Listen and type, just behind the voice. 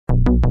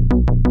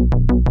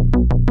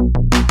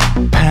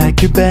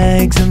your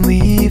bags and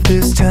leave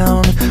this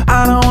town.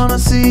 I don't wanna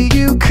see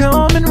you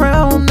coming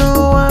round.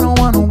 No, I don't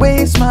wanna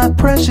waste my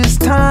precious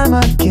time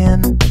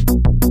again.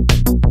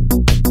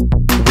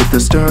 With the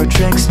Star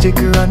Trek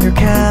sticker on your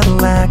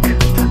Cadillac,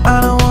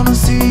 I don't wanna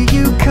see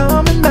you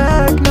coming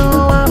back.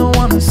 No, I don't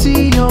wanna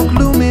see your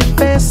gloomy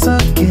face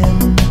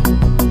again.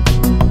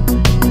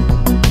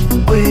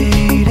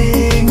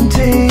 Waiting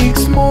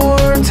takes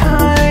more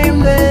time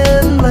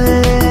than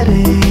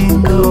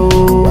letting go.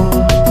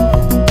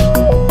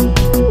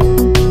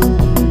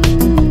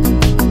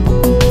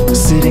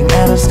 Sitting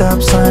at a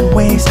stop sign,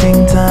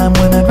 wasting time,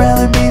 when I'd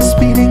rather be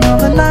speeding on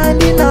the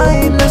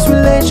 99. This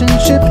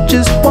relationship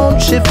just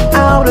won't shift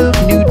out of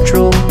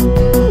neutral.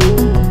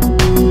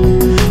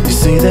 You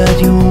say that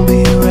you'll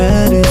be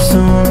ready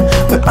soon,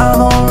 but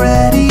I've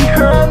already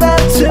heard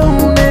that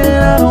tune,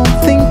 and I don't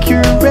think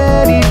you're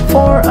ready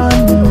for a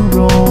new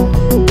role.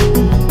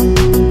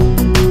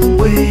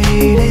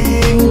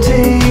 Waiting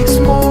takes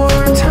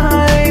more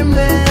time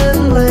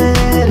than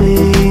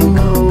letting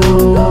go.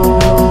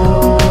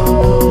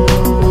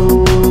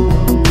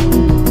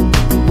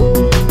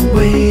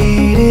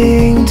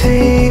 Waiting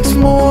takes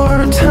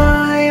more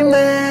time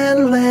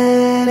than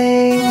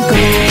letting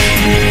go.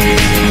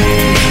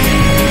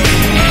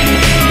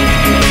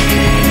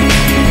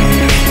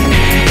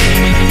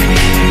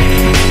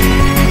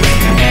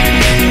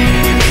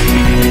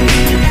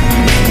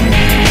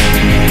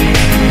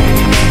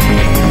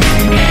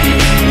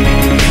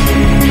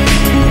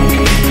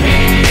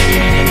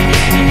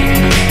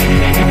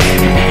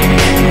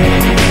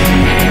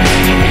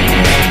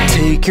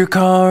 Take your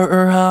car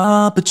or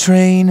hop a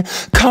train,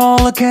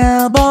 call a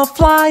cab or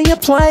fly a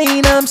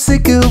plane. I'm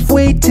sick of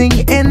waiting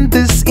in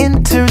this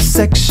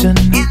intersection.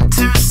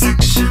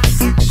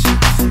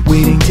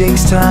 Waiting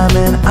takes time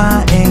and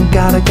I ain't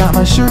got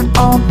my shirt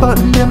all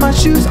buttoned and my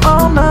shoes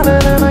all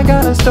knotted, and I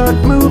gotta start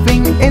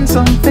moving in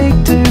some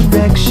fake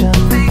direction.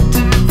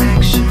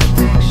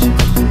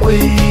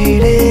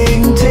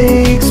 Waiting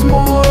takes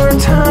more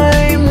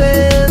time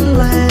than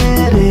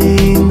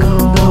letting go.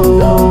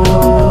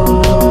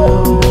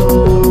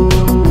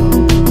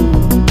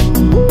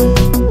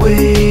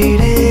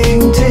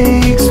 Waiting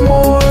takes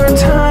more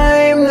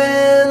time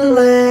than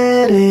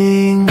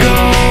letting go.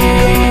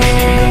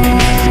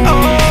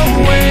 Oh,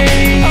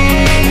 wait,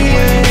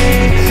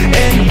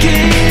 and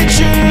get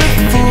your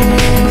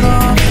foot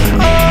off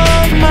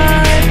of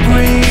my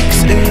brakes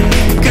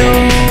and go.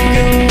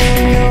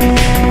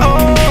 Oh,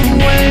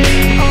 wait,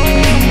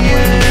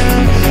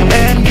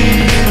 and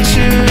get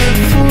your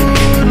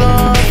foot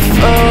off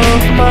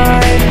of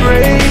my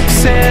brakes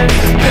and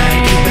pack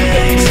your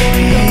bags and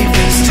leave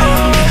this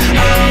town.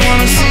 I don't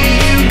wanna see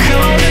you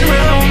coming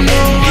round. No,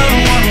 I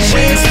don't wanna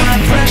waste my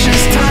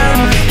precious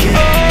time again.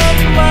 Up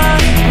my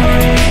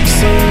brakes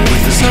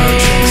with the Star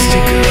Trek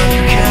sticker on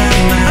your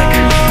Cadillac.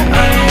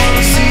 I don't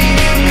wanna see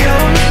you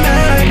coming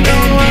back. No,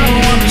 I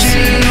don't wanna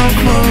see your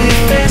gloomy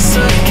face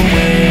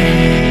again.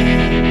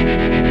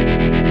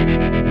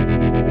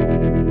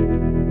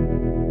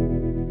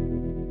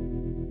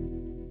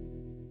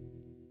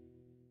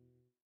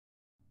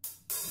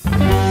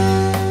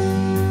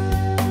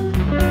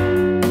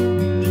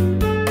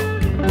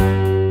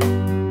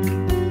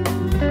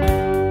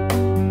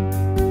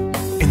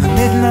 In the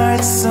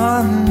midnight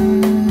sun,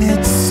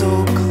 it's so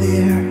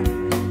clear.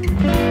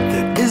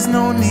 There is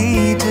no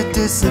need to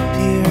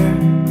disappear.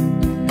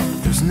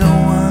 There's no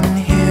one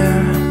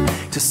here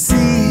to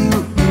see you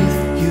if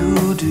you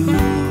do.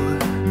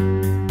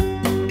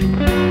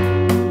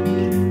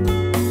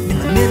 In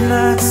the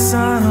midnight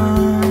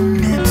sun,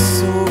 it's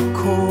so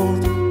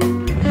cold.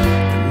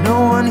 No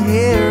one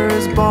here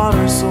is bought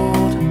or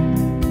sold.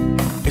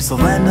 It's the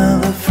land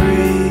of the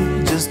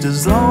free, just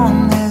as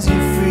long as you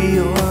free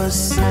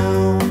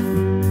yourself.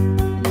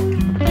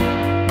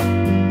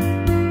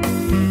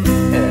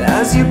 And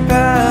as you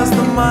pass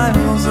the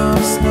miles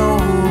of snow,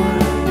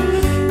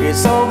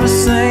 it's all the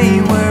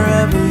same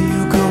wherever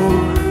you go.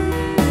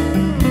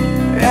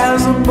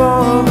 As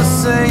above, the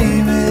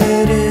same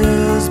it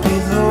is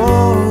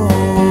below.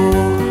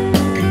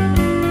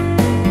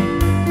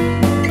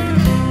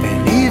 And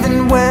even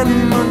when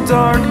the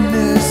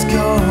darkness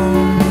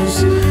comes,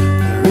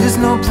 there is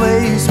no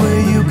place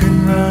where you can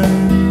run.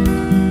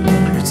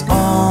 It's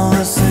all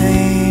the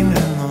same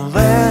in the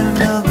land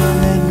of the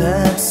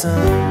midnight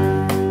sun.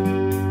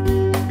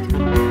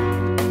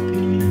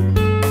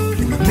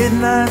 In the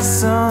midnight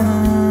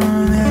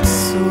sun, it's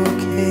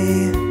okay.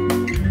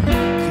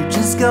 You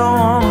just go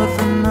on with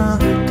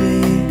another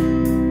day,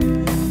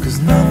 'cause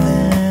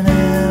nothing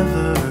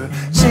ever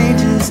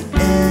changes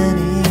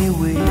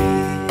anyway.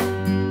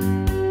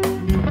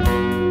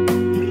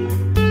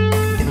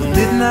 In the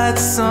midnight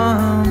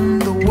sun,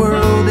 the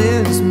world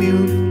is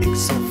mute,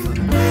 except for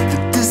the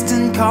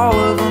distant call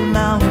of a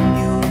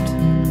malamute,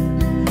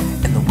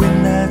 and the wind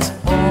that's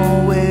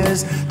always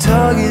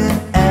tugging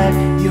at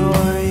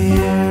your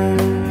ear.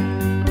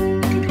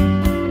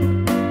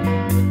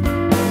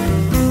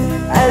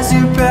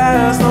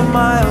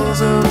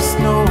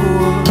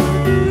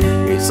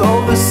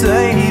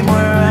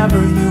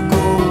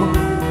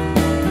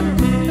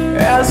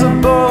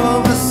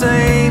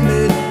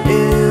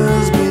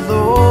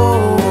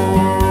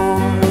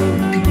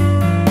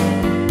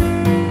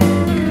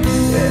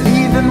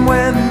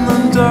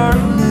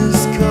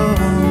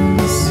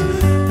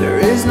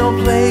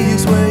 no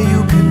place where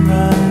you can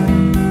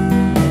run.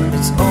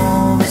 It's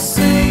all the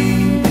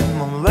same in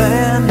the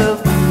land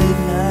of the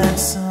midnight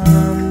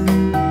sun.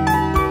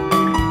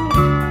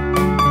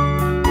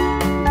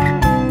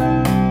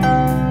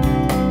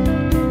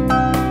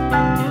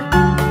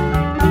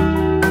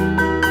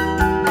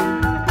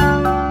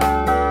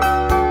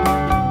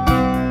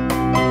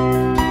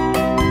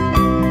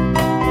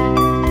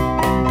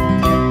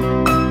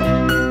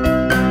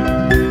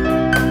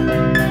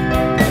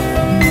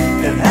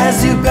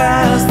 As you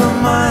pass the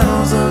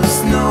miles of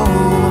snow,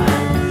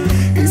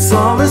 it's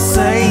all the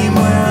same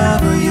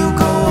wherever you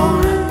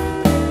go.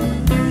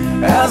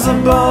 As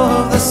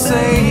above, the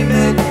same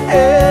it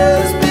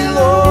is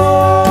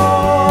below.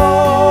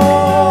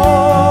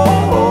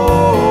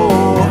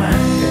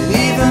 And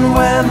even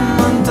when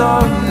the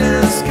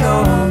darkness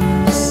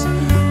comes,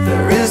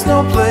 there is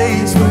no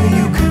place where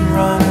you can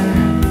run.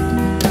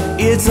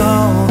 It's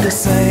all the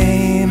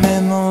same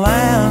in the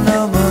land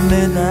of the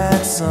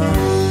midnight sun.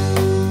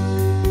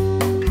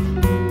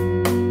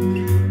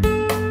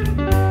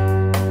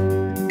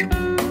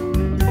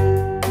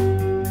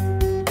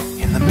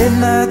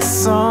 Midnight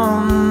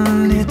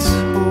sun, it's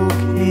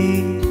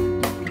okay.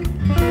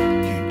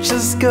 You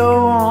just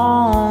go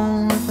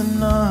on with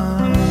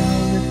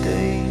another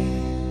day.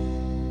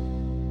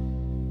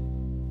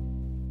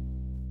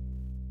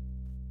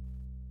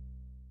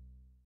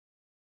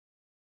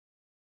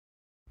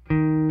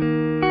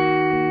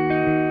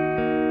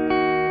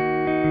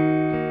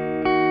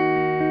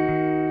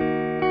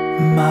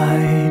 My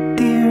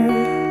dear,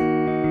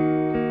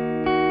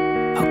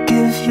 I'll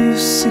give you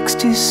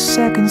 60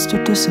 seconds to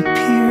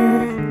disappear.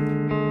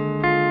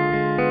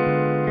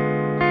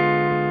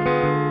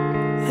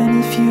 And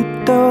if you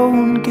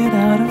don't get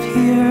out of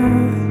here,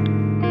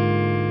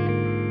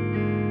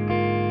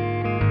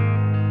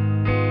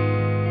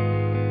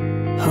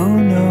 who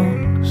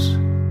knows?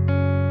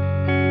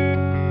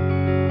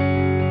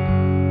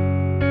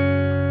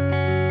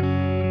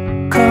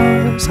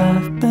 Cause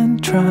I've been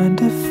trying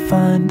to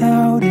find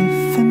out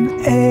if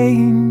an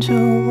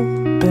angel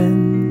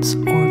bends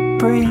or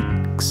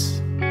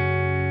breaks.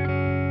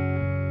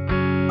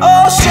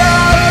 All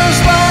shatters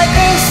like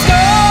a stone.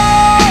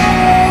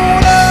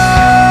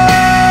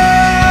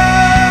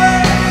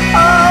 I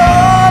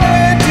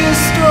wanna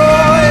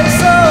destroy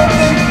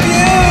something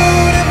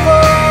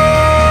beautiful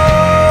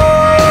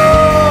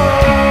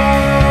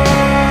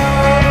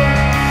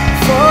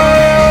for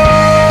you.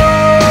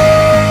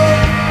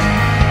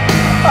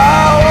 I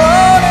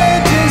wanna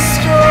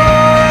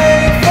destroy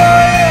for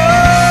you.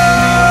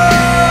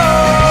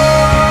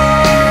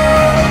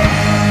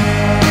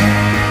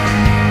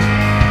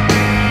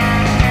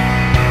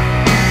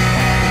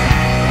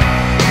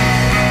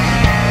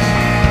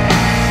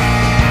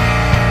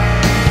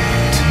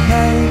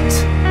 Tonight,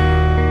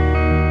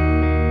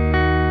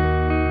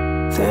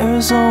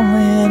 there's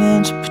only an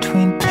inch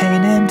between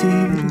pain and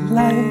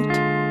delight.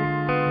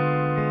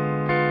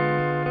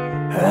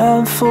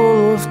 I'm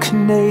full of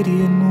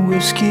Canadian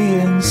whiskey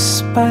and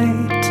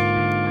spite.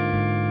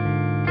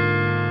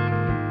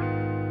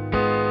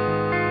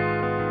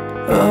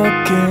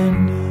 Again,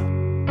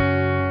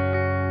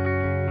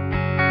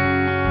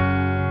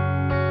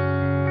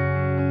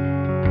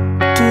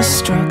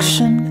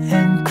 destruction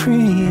and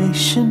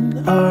creation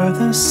are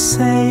the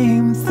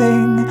same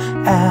thing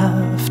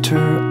after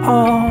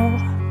all.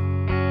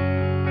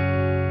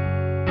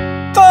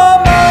 The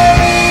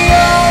mighty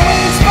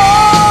always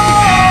fall.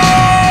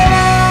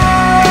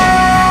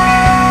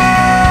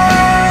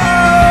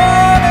 I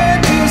wanna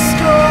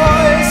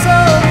destroy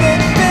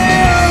something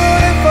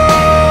beautiful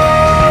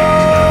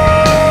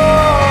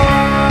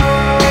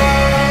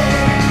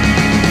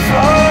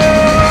for you.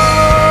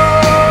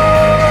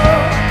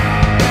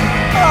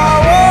 I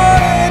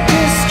wanna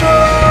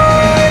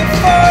destroy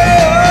for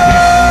you.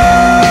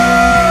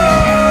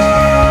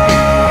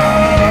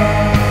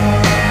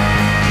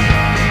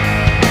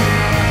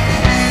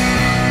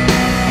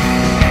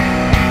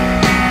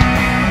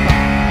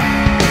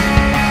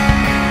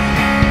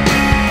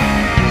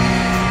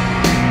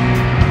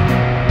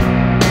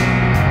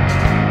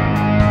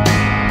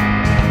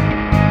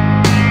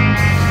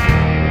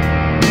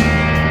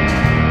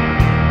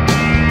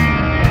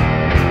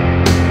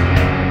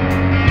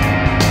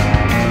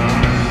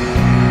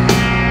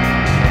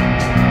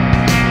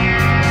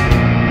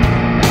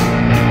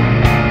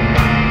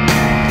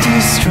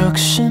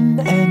 Destruction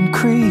and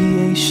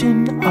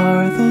creation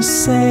are the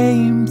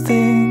same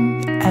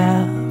thing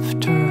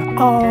after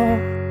all.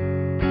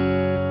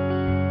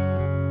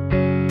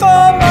 The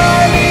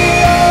mighty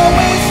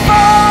always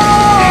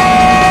fall.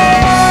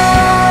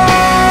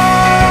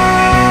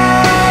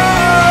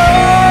 I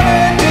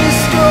wanna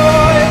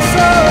destroy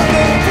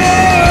something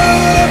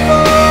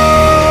beautiful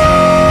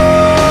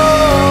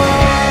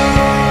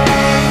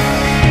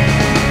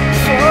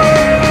for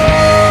you.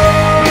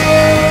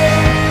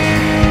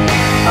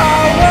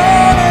 I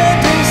wanna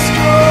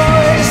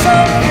destroy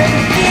something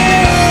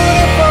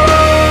beautiful.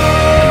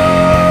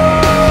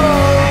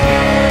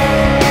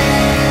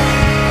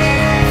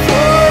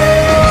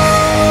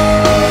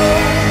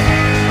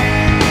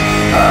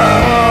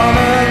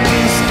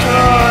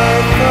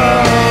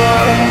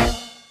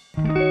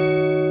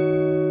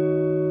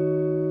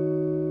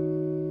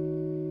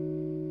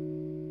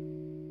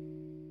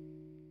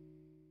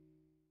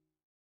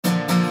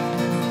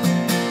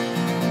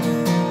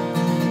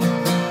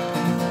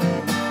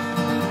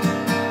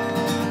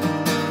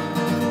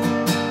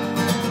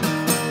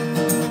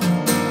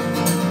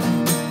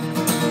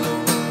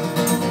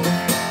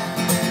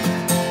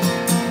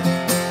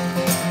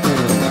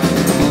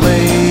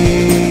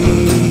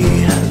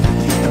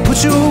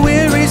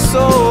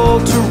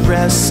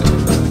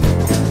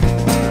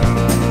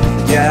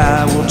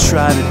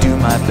 try to do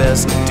my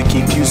best to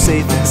keep you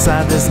safe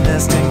inside this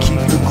nest and keep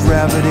the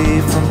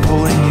gravity from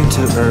pulling you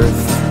to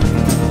earth.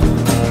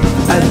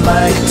 I'd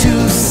like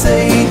to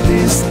say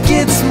this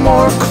gets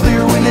more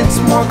clear when it's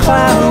more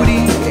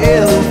cloudy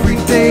every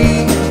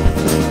day,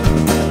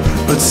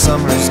 but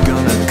summer's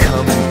gonna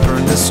come and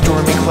burn the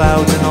stormy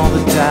clouds and all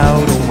the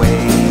doubt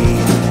away.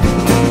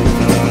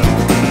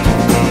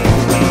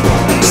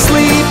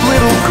 Sleep,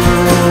 little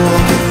girl,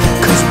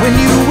 'cause when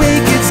you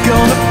wake it's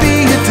gonna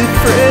be a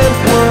different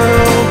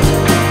world.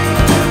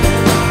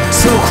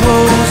 So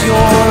close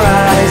your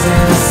eyes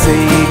and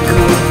say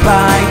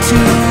goodbye to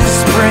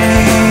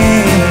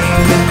spring.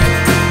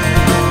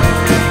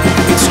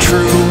 It's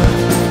true,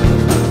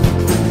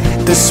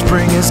 the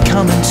spring is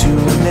coming to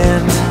an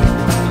end.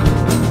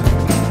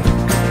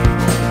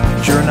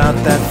 You're not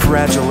that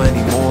fragile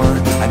anymore.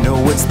 I know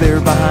what's there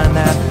behind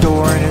that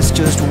door, and it's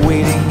just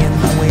waiting in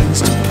the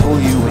wings to pull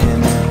you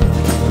in.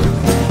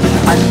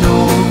 I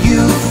know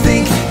you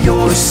think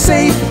you're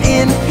safe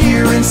in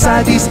here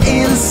inside these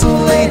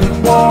insulated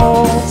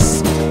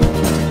walls,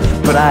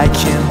 but I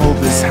can't hold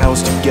this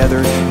house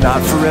together,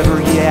 not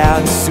forever, yeah,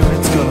 and soon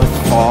it's gonna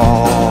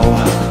fall.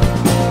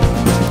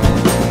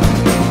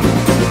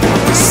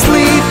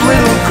 Sleep,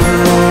 little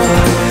girl,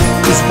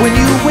 'cause when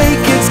you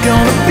wake it's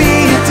gonna be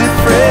a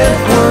different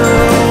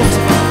world.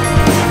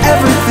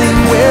 Everything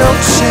will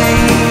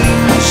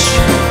change.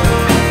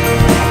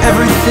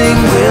 Everything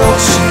will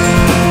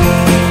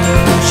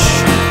change.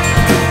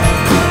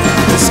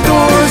 This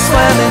door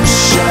slamming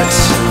shut,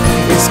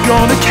 it's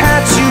gonna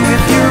catch you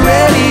if you're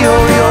ready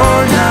or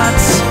you're not.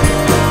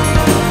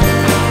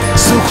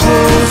 So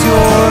close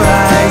your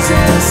eyes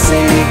and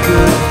say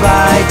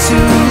goodbye to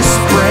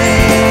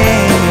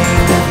spring.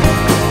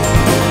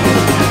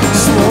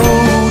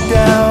 Slow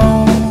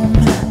down,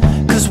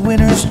 'cause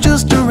winter's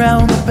just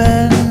around the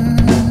bend.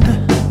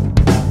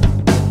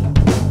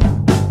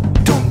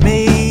 Don't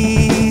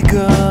make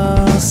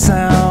a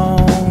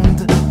sound,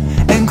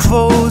 and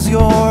close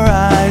your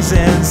eyes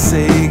and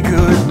say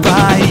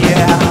goodbye,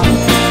 yeah.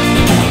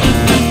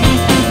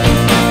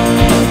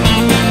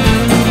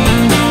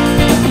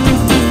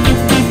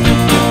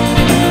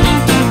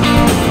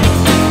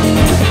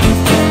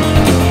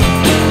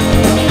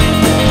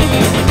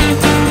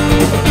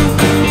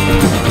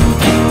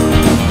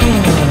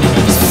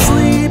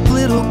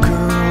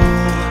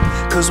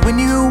 When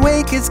you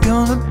wake it's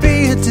gonna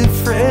be a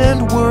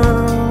different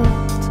world.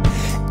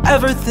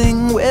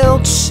 Everything will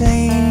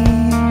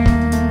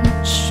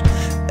change.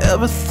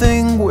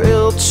 Everything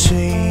will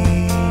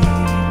change.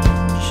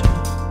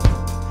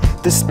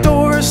 This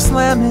door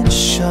slamming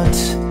shut,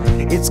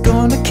 it's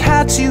gonna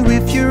catch you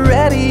if you're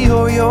ready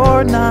or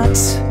you're not.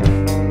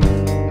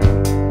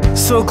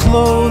 So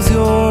close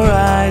your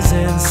eyes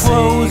and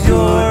close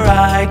your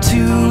eye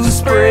to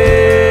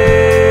spring.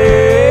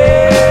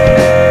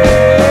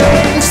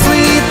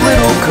 Sleep,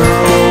 little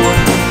girl,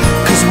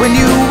 'cause when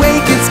you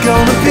wake it's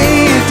gonna be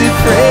a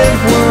different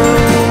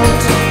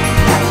world.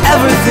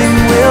 Everything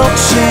will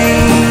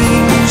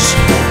change.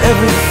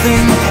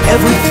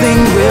 Everything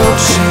will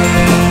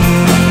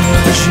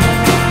change.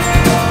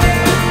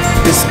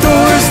 This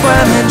door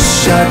slamming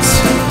shut,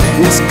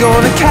 it's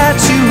gonna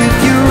catch you if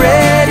you're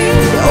ready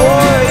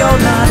or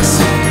you're not.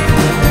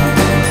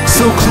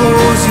 So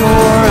close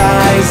your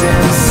eyes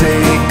and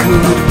say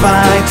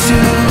goodbye to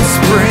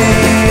spring.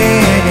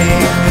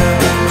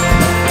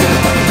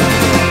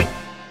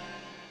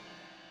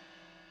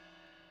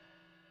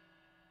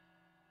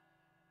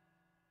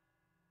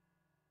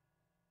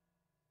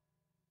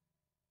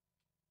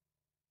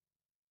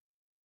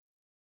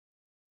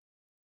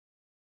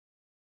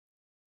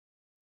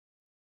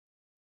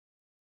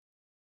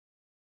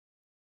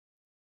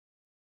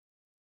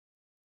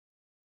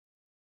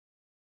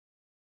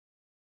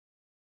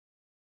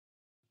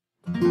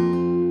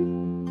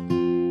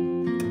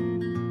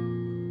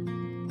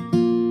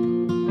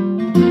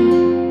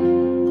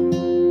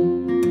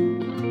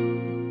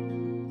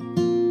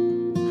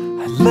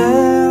 I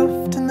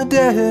left in the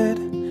dead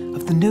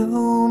of the new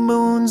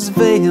moon's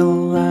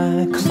veil.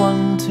 I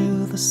clung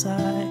to the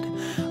side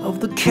of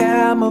the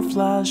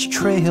camouflage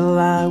trail.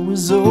 I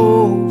was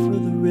over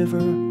the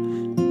river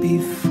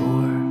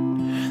before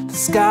the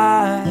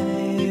sky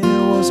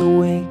was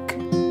awake.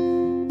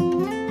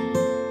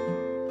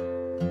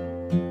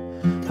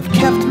 I've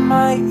kept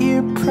my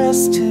ear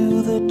pressed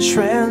to the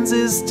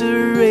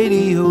transistor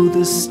radio.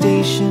 This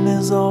station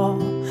is all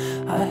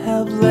I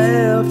have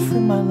left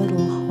from my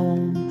little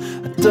home.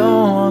 I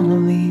don't wanna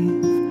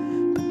leave,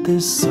 but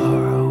this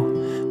sorrow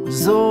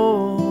was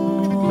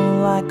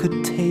all I could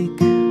take.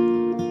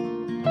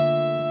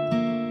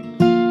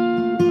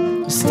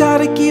 A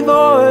staticky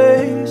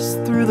voice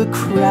through the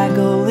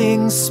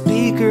crackling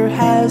speaker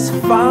has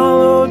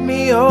followed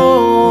me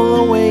all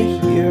the way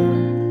here.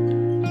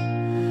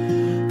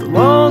 The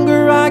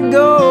longer I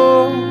go,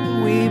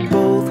 we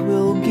both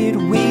will get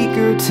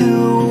weaker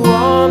till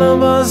one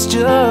of us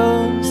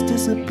just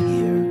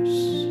disappears.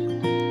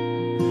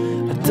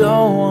 I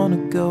don't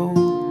wanna go,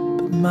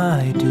 but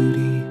my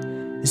duty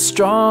is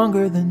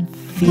stronger than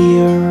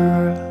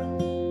fear.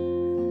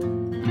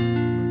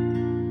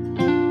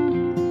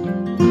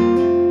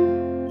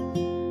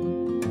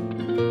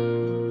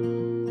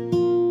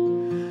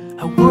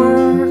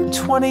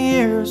 20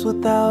 years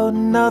without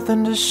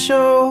nothing to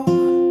show.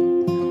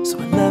 So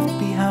I left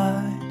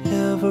behind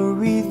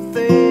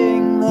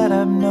everything that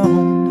I've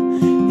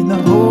known, in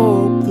the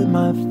hope that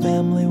my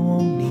family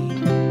won't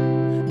need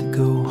to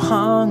go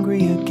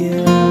hungry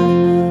again.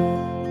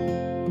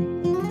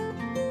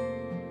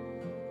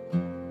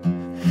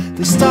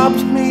 They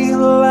stopped me the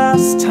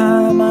last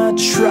time I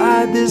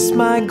tried this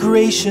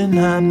migration.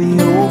 I'm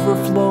the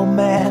overflow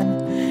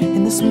man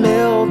in this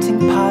melting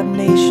pot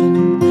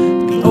nation.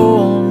 The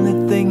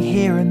only thing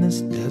here in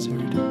this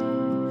desert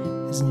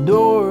is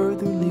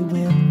northerly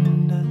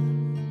wind.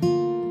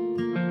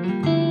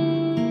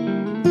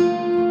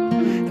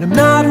 And I'm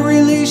not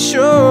really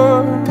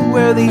sure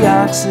where the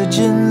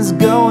oxygen's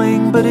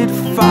going, but it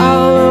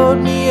followed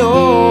me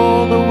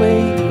all the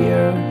way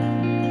here.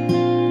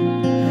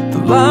 The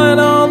line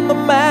on the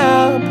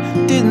map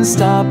didn't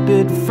stop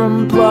it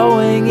from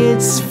blowing.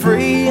 It's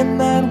free, and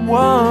that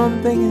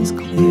one thing is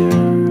clear.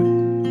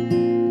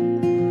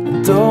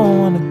 I don't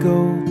want to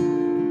go,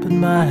 but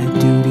my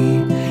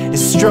duty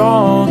is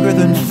stronger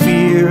than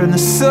fear. And the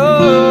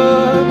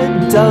sun,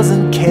 it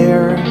doesn't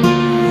care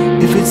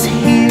if it's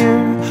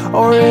here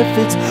or if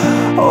it's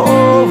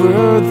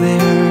over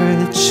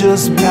there. It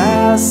just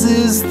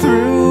passes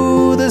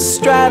through the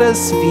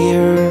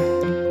stratosphere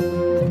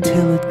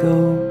until it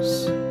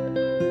goes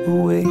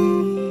away.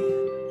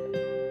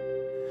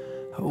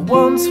 I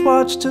once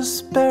watched a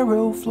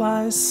sparrow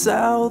fly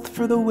south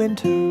for the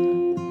winter.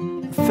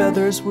 Her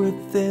feathers were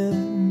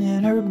thin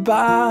and her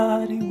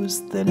body was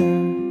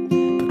thinner,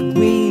 but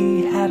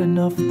we had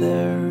enough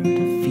there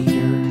to feed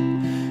her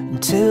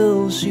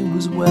until she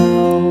was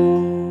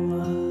well.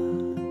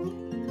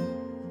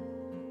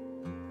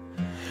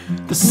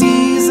 The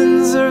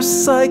seasons are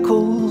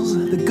cycles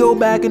that go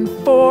back and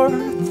forth.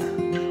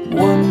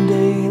 One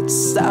day it's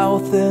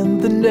south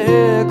and the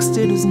next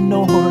it is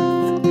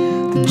north.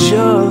 They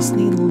just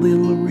need a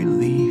little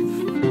relief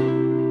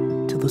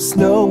till the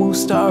snow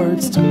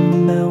starts to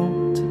melt.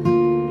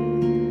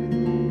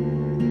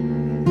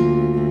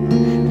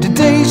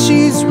 Today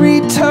she's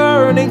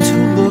returning to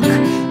look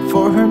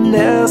for her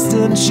nest,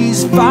 and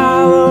she's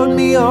followed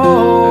me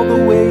all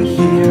the way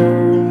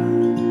here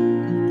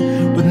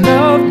with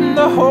nothing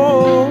to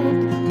hold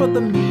but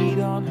the meat